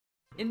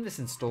In this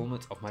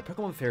installment of my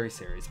Pokemon Theory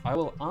series, I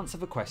will answer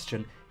the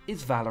question,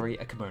 is Valerie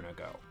a Kimono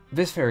Girl?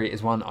 This theory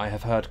is one I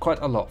have heard quite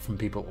a lot from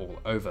people all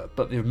over,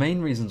 but the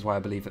main reasons why I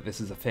believe that this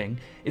is a thing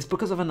is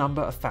because of a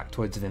number of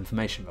factoids of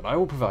information that I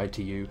will provide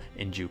to you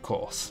in due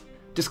course.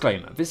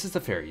 Disclaimer, this is the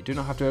theory, you do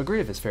not have to agree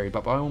with this theory,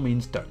 but by all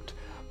means don't.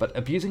 But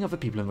abusing other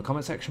people in the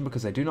comment section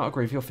because they do not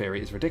agree with your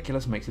theory is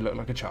ridiculous and makes you look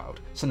like a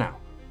child. So now,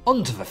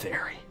 on to the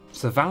theory!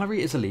 So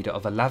Valerie is a leader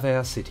of a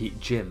Valerie City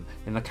gym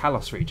in the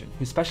Kalos region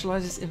who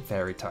specialises in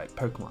fairy-type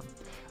Pokemon.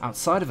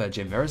 Outside of her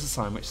gym there is a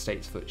sign which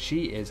states that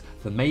she is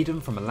the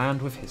maiden from a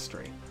land with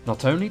history.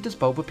 Not only does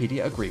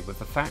Bulbapedia agree with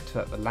the fact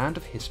that the land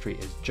of history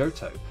is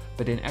Johto,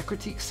 but in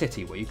Ecruteak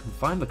City, where you can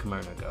find the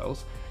Kimono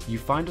Girls, you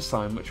find a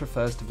sign which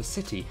refers to the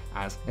city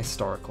as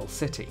Historical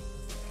City.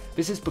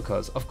 This is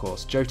because, of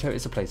course, Johto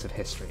is a place of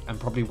history, and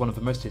probably one of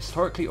the most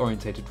historically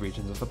orientated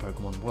regions of the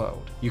Pokemon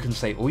world. You can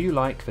say all you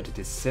like that it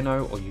is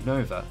Sinnoh or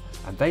Unova,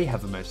 and they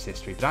have the most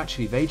history, but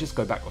actually they just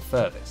go back the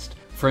furthest.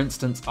 For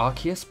instance,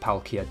 Arceus,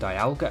 Palkia,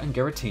 Dialga and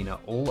Giratina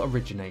all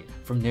originate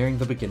from nearing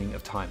the beginning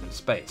of time and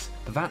space,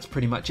 but that's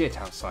pretty much it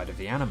outside of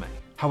the anime.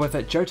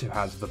 However, Johto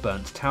has the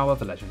Burnt Tower,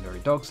 the legendary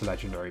dogs, the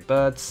legendary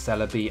birds,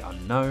 Celebi,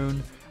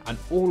 Unknown, and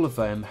all of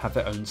them have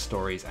their own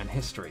stories and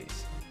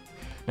histories.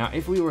 Now,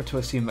 if we were to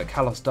assume that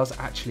Kalos does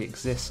actually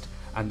exist,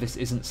 and this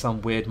isn't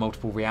some weird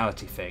multiple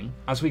reality thing,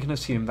 as we can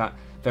assume that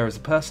there is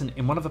a person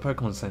in one of the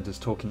Pokemon Centers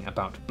talking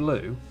about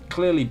Blue,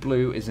 clearly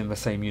Blue is in the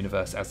same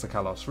universe as the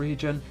Kalos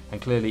region,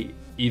 and clearly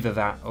either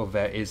that or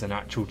there is an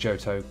actual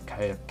Johto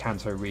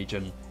Kanto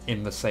region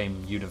in the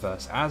same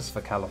universe as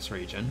the Kalos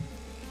region,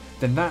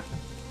 then that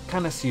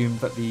can assume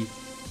that the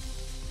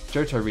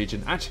Johto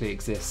region actually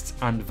exists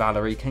and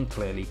Valerie can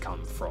clearly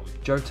come from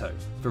Johto,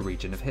 the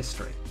region of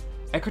history.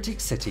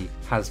 Ecruteak City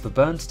has the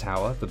Burnt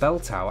Tower, the Bell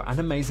Tower, and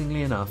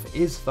amazingly enough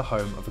is the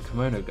home of the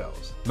Kimono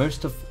Girls.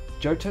 Most of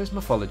Johto's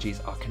mythologies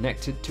are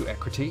connected to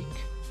Ecruteak,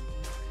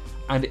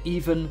 and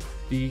even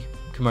the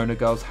Kimono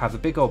Girls have a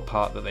big old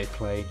part that they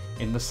play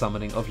in the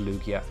summoning of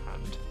Lugia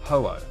and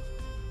Ho-Oh.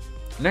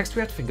 Next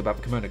we have to think about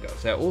the Kimono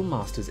Girls. They're all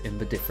masters in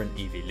the different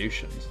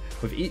evolutions,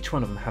 with each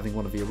one of them having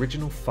one of the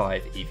original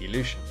 5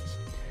 evolutions.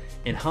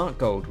 In Heart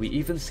Gold we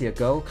even see a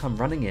girl come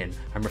running in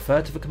and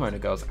refer to the Kimono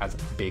Girls as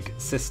Big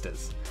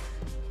Sisters.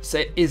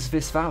 So is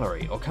this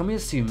Valerie, or can we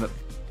assume that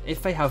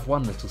if they have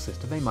one little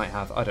sister, they might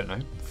have, I don't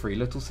know, 3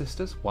 little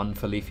sisters? One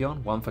for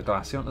Leafeon, one for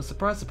Glaceon, and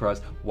surprise surprise,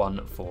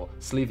 one for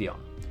Sleeveon.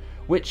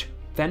 Which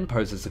then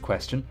poses the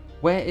question,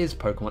 where is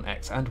Pokemon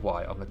X and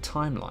Y on the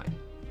timeline?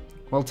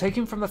 Well,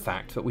 taken from the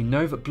fact that we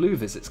know that Blue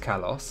visits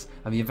Kalos,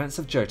 and the events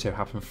of Johto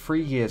happen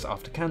 3 years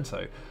after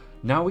Kanto,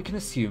 now we can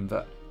assume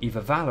that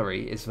either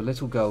Valerie is the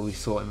little girl we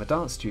saw in the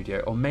dance studio,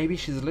 or maybe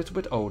she's a little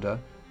bit older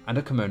and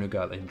a Kimono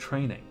Girl in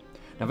training.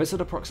 Now this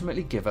would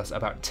approximately give us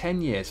about 10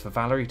 years for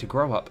Valerie to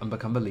grow up and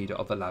become the leader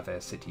of the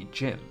Valerie City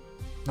gym.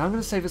 Now I'm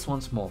going to say this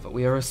once more, that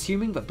we are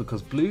assuming that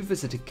because Blue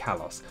visited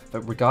Kalos, that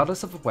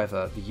regardless of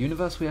whether the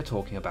universe we are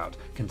talking about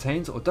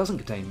contains or doesn't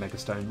contain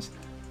Megastones,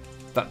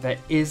 that there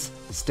is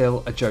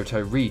still a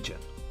Johto region,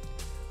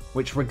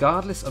 which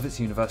regardless of its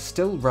universe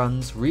still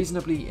runs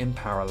reasonably in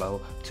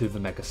parallel to the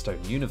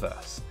Megastone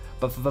universe.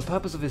 But for the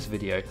purpose of this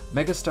video,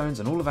 Megastones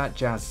and all of that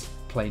jazz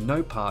play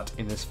no part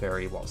in this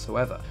theory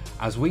whatsoever,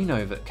 as we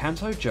know that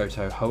Kanto,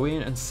 Johto,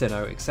 Hoenn and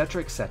Sinnoh,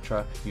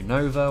 etc,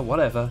 Unova,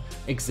 whatever,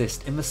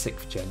 exist in the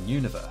 6th gen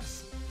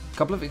universe. A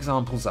couple of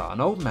examples are an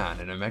old man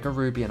in Omega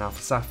Ruby and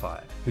Alpha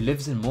Sapphire, who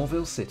lives in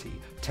Morville City,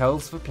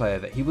 tells the player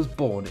that he was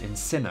born in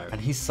Sinnoh and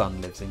his son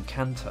lives in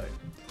Kanto.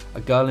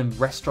 A girl in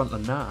Restaurant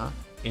Lana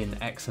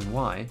in X and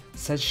Y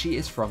says she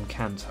is from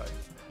Kanto.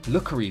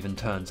 Looker even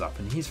turns up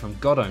and he's from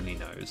God only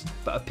knows,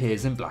 but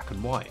appears in black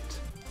and white.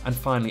 And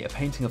finally, a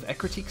painting of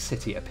Ecruteak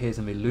City appears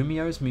in the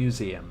Lumio's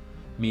museum,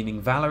 meaning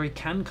Valerie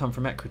can come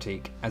from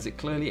Ecruteak as it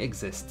clearly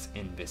exists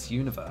in this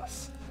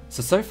universe.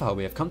 So far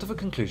we have come to the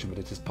conclusion that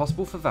it is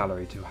possible for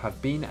Valerie to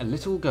have been a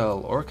little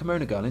girl or a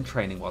Kimono Girl in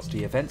training whilst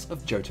the events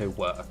of Johto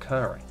were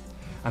occurring.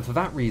 And for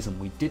that reason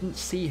we didn't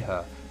see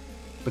her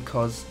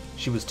because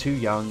she was too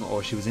young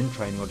or she was in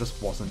training or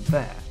just wasn't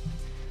there.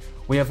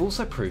 We have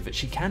also proved that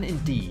she can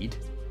indeed,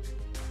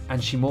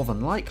 and she more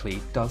than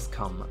likely does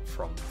come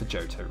from the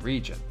Johto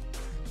region.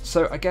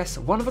 So I guess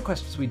one of the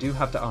questions we do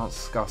have to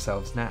ask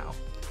ourselves now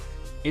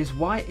is,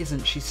 why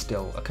isn't she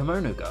still a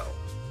Kimono Girl?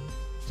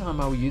 The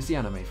time I will use the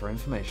anime for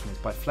information is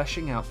by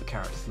fleshing out the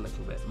characters a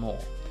little bit more.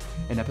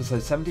 In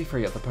episode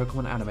 73 of the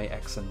Pokemon anime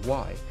X and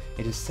Y,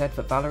 it is said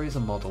that Valerie is a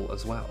model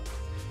as well,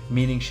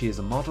 meaning she is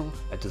a model,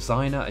 a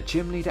designer, a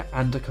gym leader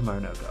and a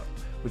Kimono Girl,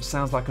 which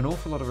sounds like an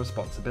awful lot of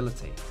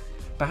responsibility.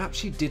 Perhaps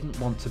she didn't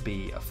want to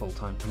be a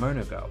full-time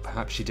Kimono Girl,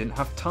 perhaps she didn't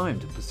have time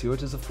to pursue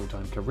it as a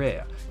full-time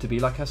career, to be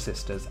like her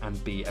sisters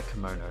and be a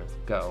Kimono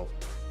Girl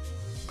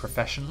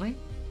professionally?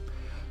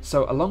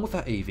 So along with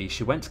her Eevee,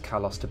 she went to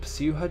Kalos to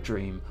pursue her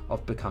dream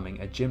of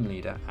becoming a gym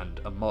leader and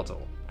a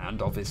model,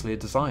 and obviously a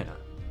designer,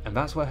 and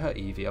that's where her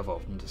Eevee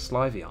evolved into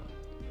Sliveon.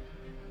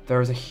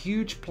 There is a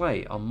huge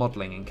play on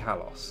modelling in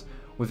Kalos,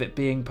 with it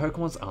being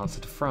Pokemon's answer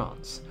to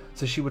France,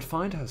 so she would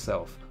find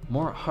herself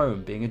more at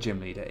home being a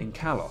gym leader in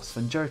Kalos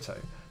than Johto,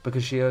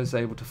 because she was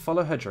able to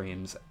follow her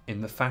dreams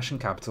in the fashion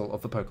capital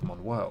of the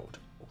Pokemon world.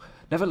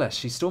 Nevertheless,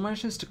 she still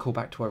manages to call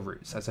back to her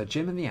roots, as her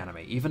gym in the anime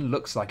even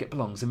looks like it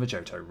belongs in the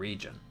Johto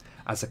region,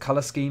 as the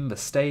colour scheme, the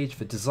stage,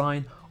 the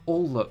design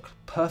all look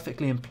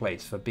perfectly in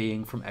place for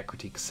being from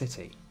Ecruteak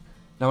City.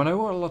 Now I know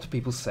what a lot of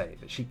people say,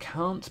 that she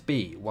can't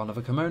be one of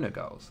the Kimono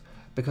Girls,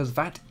 because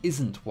that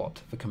isn't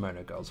what the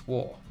Kimono Girls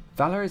wore.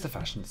 Valerie is a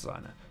fashion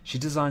designer. She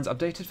designs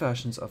updated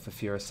versions of the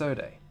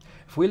Furisode.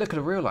 If we look at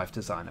a real-life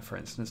designer, for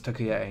instance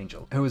Takuya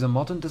Angel, who is a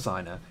modern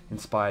designer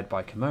inspired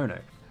by kimono,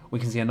 we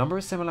can see a number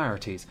of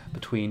similarities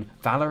between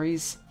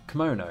Valerie's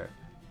kimono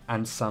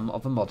and some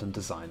of the modern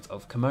designs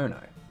of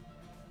kimono.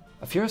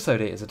 A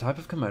Furisode is a type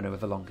of kimono with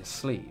the longest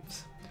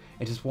sleeves.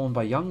 It is worn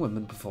by young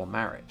women before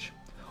marriage.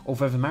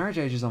 Although the marriage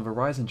age is on the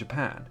rise in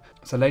Japan,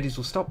 so ladies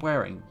will stop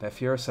wearing their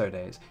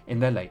Furisodes in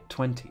their late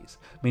 20s,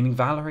 meaning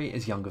Valerie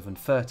is younger than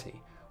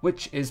 30,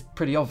 which is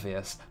pretty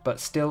obvious, but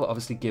still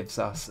obviously gives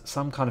us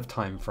some kind of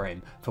time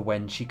frame for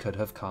when she could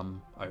have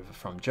come over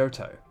from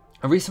Johto.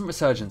 A recent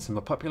resurgence in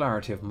the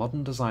popularity of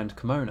modern designed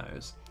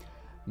kimonos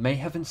may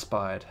have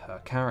inspired her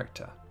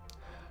character.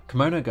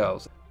 Kimono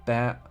Girls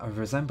bear a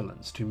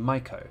resemblance to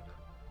Maiko,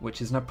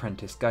 which is an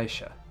apprentice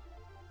geisha.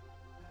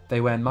 They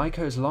wear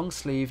Maiko's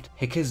long-sleeved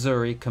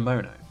Hikizuri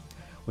kimono,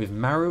 with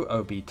Maru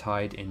Obi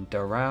tied in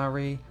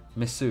Dorari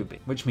Misubi,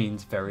 which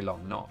means very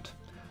long knot,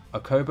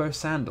 Okobo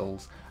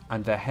sandals,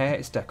 and their hair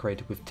is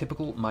decorated with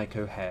typical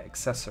Maiko hair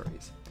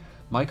accessories.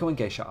 Maiko and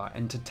geisha are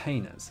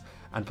entertainers,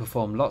 and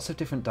perform lots of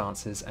different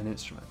dances and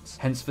instruments,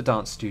 hence the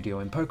dance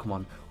studio in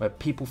Pokemon, where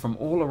people from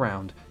all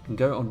around can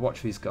go and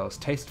watch these girls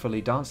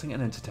tastefully dancing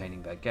and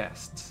entertaining their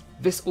guests.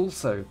 This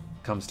also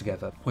comes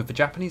together with the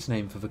Japanese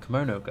name for the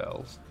Kimono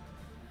Girls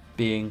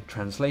being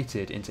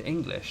translated into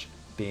English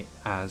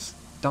as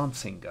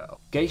Dancing Girl.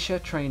 Geisha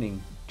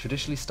training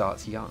traditionally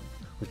starts young,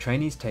 with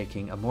trainees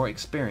taking a more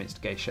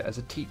experienced geisha as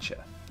a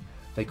teacher.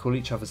 They call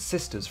each other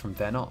sisters from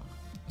then on.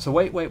 So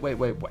wait.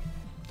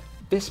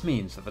 This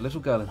means that the little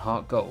girl in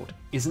Heart Gold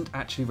isn't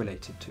actually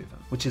related to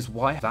them, which is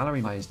why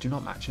Valerie eyes do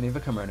not match any of the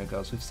Kimono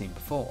Girls we've seen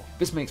before.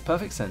 This makes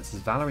perfect sense,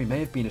 as Valerie may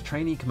have been a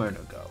trainee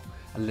Kimono Girl,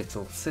 a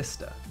little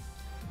sister,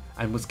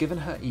 and was given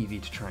her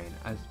Eevee to train,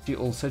 as she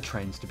also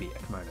trains to be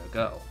a Kimono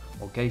Girl,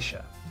 or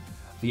geisha.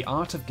 The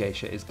art of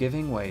geisha is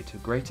giving way to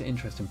greater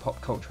interest in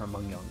pop culture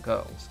among young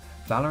girls.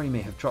 Valerie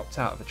may have dropped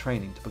out of the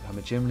training to become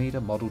a gym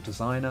leader, model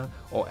designer,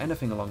 or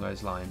anything along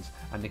those lines,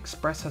 and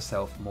express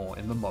herself more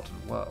in the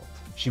modern world.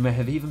 She may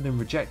have even been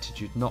rejected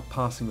due to not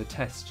passing the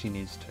tests she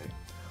needs to,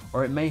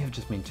 or it may have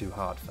just been too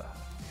hard for her.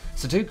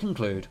 So to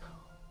conclude,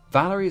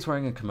 Valerie is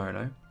wearing a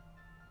kimono.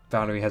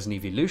 Valerie has an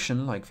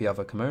evolution like the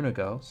other Kimono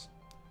Girls.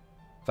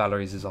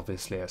 Valerie's is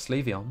obviously a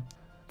Sleeveon.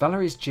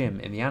 Valerie's gym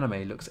in the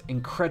anime looks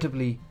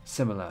incredibly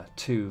similar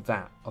to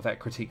that of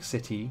Ecruteak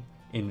City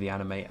in the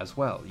anime as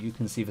well. You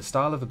can see the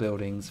style of the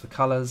buildings, the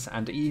colours,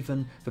 and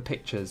even the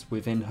pictures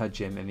within her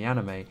gym in the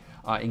anime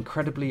are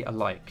incredibly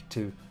alike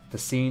to the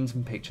scenes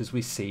and pictures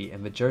we see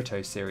in the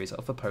Johto series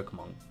of the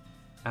Pokemon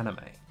anime.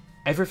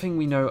 Everything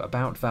we know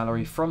about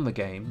Valerie from the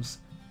games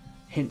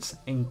hints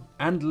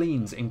and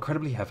leans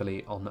incredibly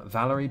heavily on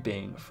Valerie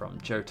being from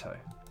Johto,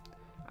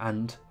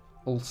 and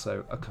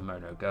also a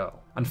Kimono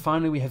Girl. And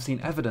finally, we have seen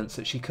evidence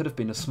that she could have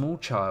been a small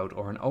child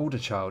or an older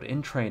child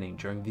in training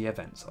during the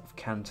events of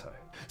Kanto.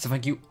 So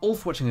thank you all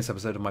for watching this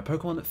episode of my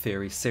Pokemon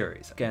Theory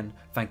series. Again,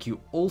 thank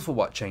you all for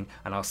watching,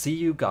 and I'll see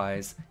you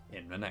guys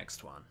in the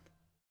next one.